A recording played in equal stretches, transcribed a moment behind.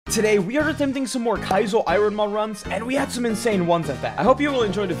Today, we are attempting some more Kaizo IronMON runs, and we had some insane ones at that. I hope you will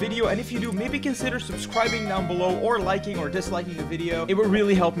enjoy the video, and if you do, maybe consider subscribing down below, or liking or disliking the video. It would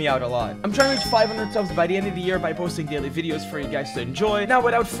really help me out a lot. I'm trying to reach 500 subs by the end of the year by posting daily videos for you guys to enjoy. Now,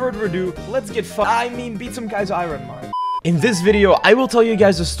 without further ado, let's get beat some Kaizo IronMON. In this video, I will tell you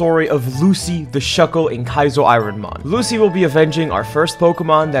guys the story of Lucy the Shuckle in Kaizo IronMON. Lucy will be avenging our first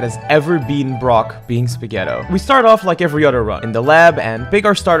Pokemon that has ever been Brock, being Spaghetto. We start off like every other run, in the lab, and pick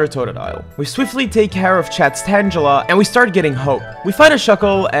our starter Totodile. We swiftly take care of Chat's Tangela, and we start getting hope. We find a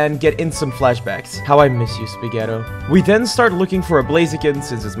Shuckle and get instant flashbacks. How I miss you, Spaghetto. We then start looking for a Blaziken,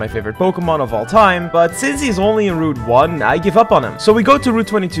 since it's my favorite Pokemon of all time, but since he's only in Route 1, I give up on him. So we go to Route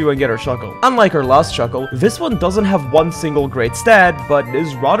 22 and get our Shuckle. Unlike our last Shuckle, this one doesn't have one single great stat, but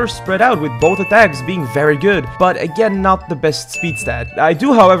is rather spread out with both attacks being very good, but again not the best speed stat. I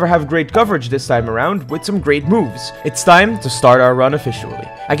do however have great coverage this time around with some great moves. It's time to start our run officially.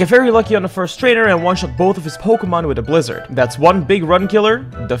 I get very lucky on the first trainer and one-shot both of his Pokemon with a Blizzard. That's one big run killer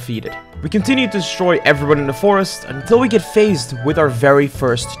defeated. We continue to destroy everyone in the forest until we get faced with our very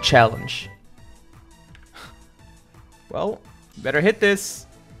first challenge. Well, better hit this.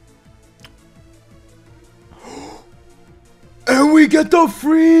 And we get the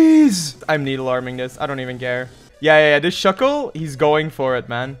freeze! I'm needle arming this. I don't even care. Yeah, this Shuckle, he's going for it,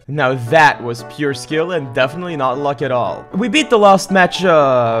 man. Now that was pure skill and definitely not luck at all. We beat the last match,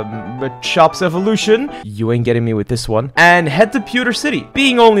 Shop's Evolution. You ain't getting me with this one. And head to Pewter City.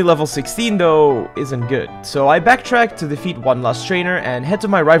 Being only level 16, though, isn't good. So I backtrack to defeat one last trainer and head to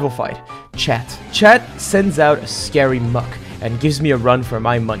my rival fight, Chat. Chat sends out a scary muck and gives me a run for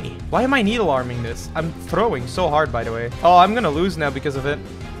my money. Why am I needle arming this? I'm throwing so hard, by the way. Oh, I'm gonna lose now because of it.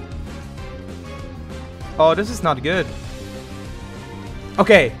 Oh, this is not good.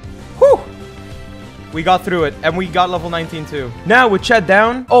 Okay. Whew! We got through it, and we got level 19 too. Now, with Chat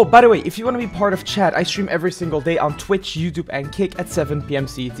down... Oh, by the way, if you want to be part of Chat, I stream every single day on Twitch, YouTube, and Kick at 7 PM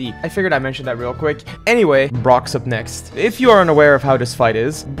CET. I figured I'd mention that real quick. Anyway, Brock's up next. If you are unaware of how this fight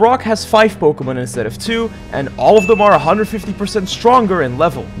is, Brock has 5 Pokemon instead of 2, and all of them are 150% stronger in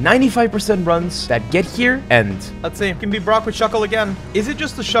level. 95% runs that get here end. Let's see. Can be Brock with Shuckle again. Is it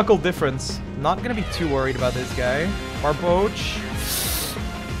just the Shuckle difference? Not gonna be too worried about this guy. Barboach.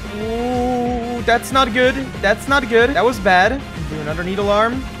 Ooh, that's not good. That's not good. That was bad. Do another needle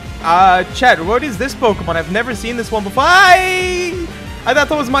arm. Chat, what is this Pokemon? I've never seen this one before. I thought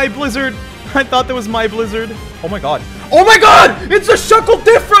that was my Blizzard. I thought that was my Blizzard. Oh my god. Oh my god! It's a Shuckle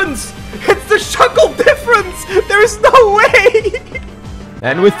difference! It's the Shuckle difference! There's no way!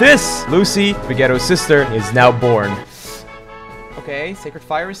 And with this, Lucy, Spaghetto's sister, is now born. Okay, Sacred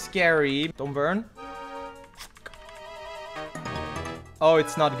Fire is scary. Don't burn. Oh,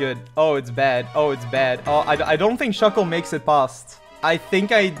 it's not good. Oh, it's bad. Oh, it's bad. Oh, I don't think Shuckle makes it past. I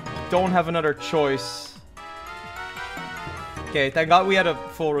think I don't have another choice. Okay, thank God we had a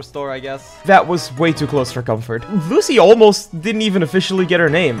full restore, I guess. That was way too close for comfort. Lucy almost didn't even officially get her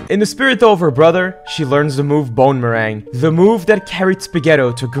name. In the spirit though of her brother, she learns the move Bone Meringue, the move that carried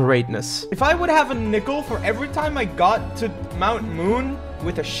Spaghetto to greatness. If I would have a nickel for every time I got to Mount Moon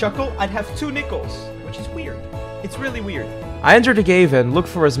with a Shuckle, I'd have 2 nickels, which is weird. It's really weird. I enter the cave and look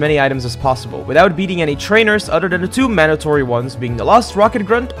for as many items as possible, without beating any trainers other than the 2 mandatory ones being the Lost Rocket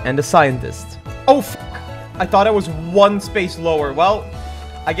Grunt and the Scientist. Oh f***. I thought I was 1 space lower. Well,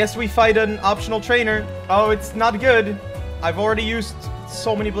 I guess we fight an optional trainer. Oh, it's not good. I've already used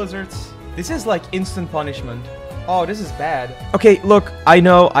so many Blizzards. This is like instant punishment. Oh, this is bad. Okay, look, I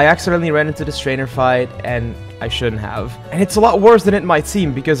know I accidentally ran into this trainer fight and I shouldn't have. And it's a lot worse than it might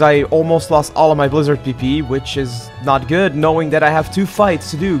seem because I almost lost all of my Blizzard PP, which is not good knowing that I have 2 fights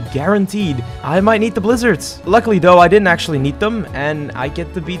to do, guaranteed. I might need the Blizzards. Luckily though, I didn't actually need them and I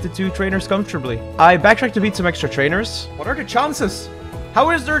get to beat the 2 trainers comfortably. I backtrack to beat some extra trainers. What are the chances? How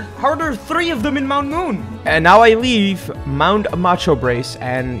are there 3 of them in Mount Moon? And now I leave Mount Macho Brace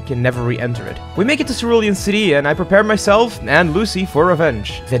and can never re-enter it. We make it to Cerulean City and I prepare myself and Lucy for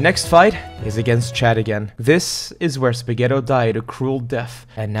revenge. The next fight is against Chat again. This is where Spaghetto died a cruel death.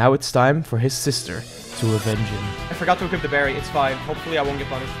 And now it's time for his sister to avenge him. I forgot to equip the berry. It's fine. Hopefully I won't get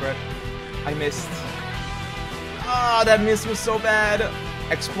punished for it. I missed. Ah, that miss was so bad.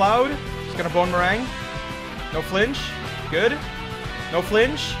 Explode. Just gonna Bone Meringue. No flinch. Good. No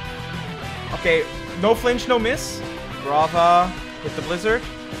flinch. Okay, no flinch, no miss. Brava. Hit the Blizzard.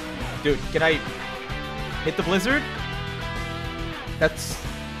 Dude, can I hit the Blizzard? That's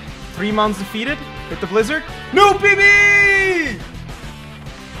 3 mons defeated. Hit the Blizzard. No PB!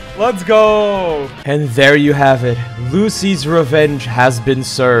 Let's go. And there you have it. Lucy's revenge has been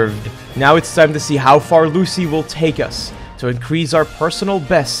served. Now it's time to see how far Lucy will take us to increase our personal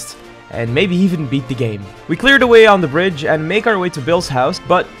best and maybe even beat the game. We clear the way on the bridge and make our way to Bill's house,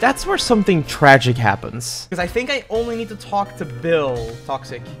 but that's where something tragic happens. Because I think I only need to talk to Bill.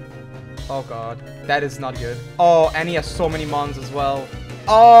 Toxic. Oh god, that is not good. Oh, and he has so many mons as well.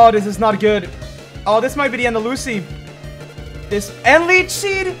 Oh, this is not good. Oh, this might be the end of Lucy. This and Leech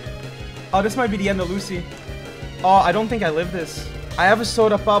Seed. Oh, this might be the end of Lucy. Oh, I don't think I live this. I have a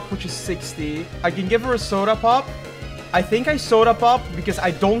soda pop, which is 60. I can give her a soda pop. I think I soda pop because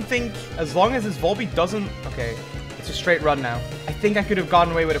I don't think, as long as this Volbeat doesn't... Okay, it's a straight run now. I think I could have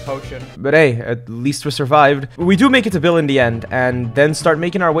gotten away with a potion. But hey, at least we survived. We do make it to Bill in the end, and then start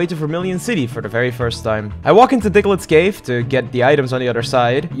making our way to Vermilion City for the very first time. I walk into Diglets cave to get the items on the other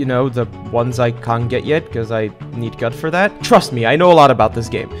side. You know, the ones I can't get yet, because I need gut for that. Trust me, I know a lot about this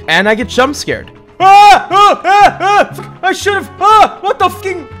game. And I get jump scared. Ah! Ah! Ah! Ah! I should have... Ah! What the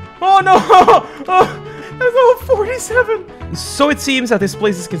fucking... Oh no! Oh! That's level 47! So it seems that this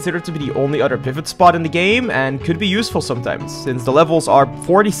place is considered to be the only other pivot spot in the game and could be useful sometimes, since the levels are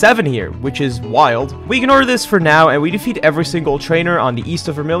 47 here, which is wild. We ignore this for now and we defeat every single trainer on the east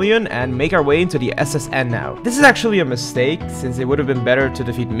of Vermilion and make our way into the SSN now. This is actually a mistake, since it would have been better to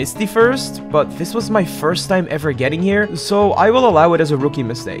defeat Misty first, but this was my first time ever getting here, so I will allow it as a rookie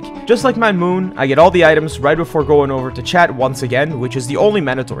mistake. Just like Man Moon, I get all the items right before going over to chat once again, which is the only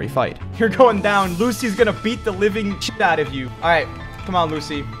mandatory fight. You're going down. Lucy's gonna beat the living shit out of you. Alright, come on,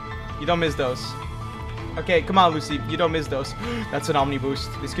 Lucy. You don't miss those. Okay, come on, Lucy. You don't miss those. That's an Omni boost.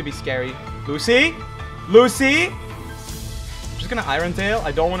 This could be scary. Lucy? Lucy? I'm just gonna Iron Tail.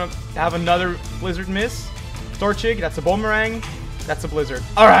 I don't want to have another Blizzard miss. Torchic, that's a Boomerang. That's a Blizzard.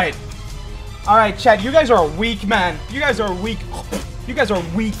 Alright. Alright, chat. You guys are weak, man. You guys are weak. You guys are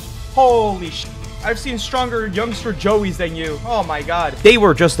weak. Holy shit. I've seen stronger youngster Joeys than you. Oh my god. They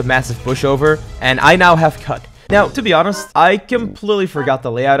were just a massive pushover, and I now have cut. Now, to be honest, I completely forgot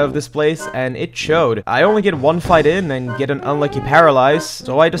the layout of this place, and it showed. I only get one fight in and get an unlucky paralyze,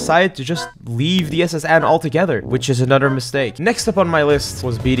 so I decided to just leave the SSN altogether, which is another mistake. Next up on my list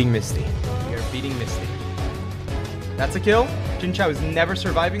was beating Misty. You're beating Misty. That's a kill. Jin Chao is never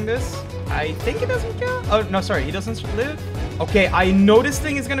surviving this. I think he doesn't kill. Oh, no, sorry, he doesn't live. Okay, I know this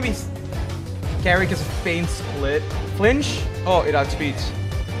thing is gonna be... Carrick is a faint split. Flinch? Oh, it outspeeds.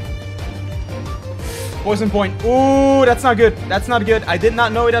 Poison point. Ooh, that's not good. That's not good. I did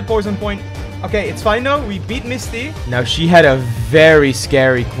not know it had poison point. Okay, it's fine though. We beat Misty. Now, she had a very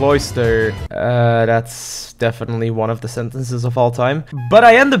scary cloister. That's definitely one of the sentences of all time. But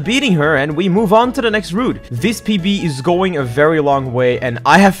I end up beating her and we move on to the next route. This PB is going a very long way and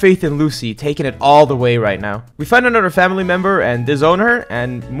I have faith in Lucy, taking it all the way right now. We find another family member and disown her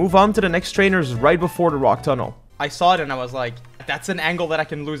and move on to the next trainers right before the rock tunnel. I saw it and I was like, that's an angle that I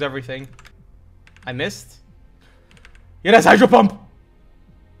can lose everything. I missed. Yeah, that's Hydro Pump.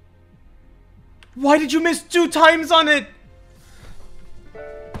 Why did you miss 2 times on it?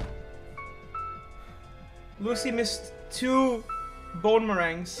 Lucy missed 2 Bone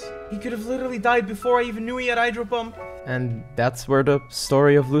Meringues. He could have literally died before I even knew he had Hydro Pump. And that's where the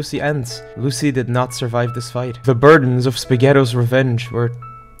story of Lucy ends. Lucy did not survive this fight. The burdens of Spaghetto's revenge were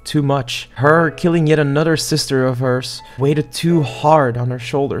too much. Her killing yet another sister of hers weighed too hard on her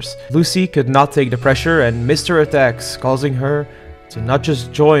shoulders. Lucy could not take the pressure and missed her attacks, causing her to not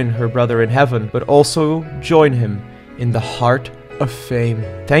just join her brother in heaven, but also join him in the heart of fame.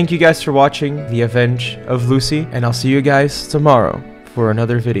 Thank you guys for watching The Avenge of Lucy, and I'll see you guys tomorrow for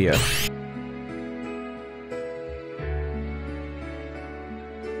another video.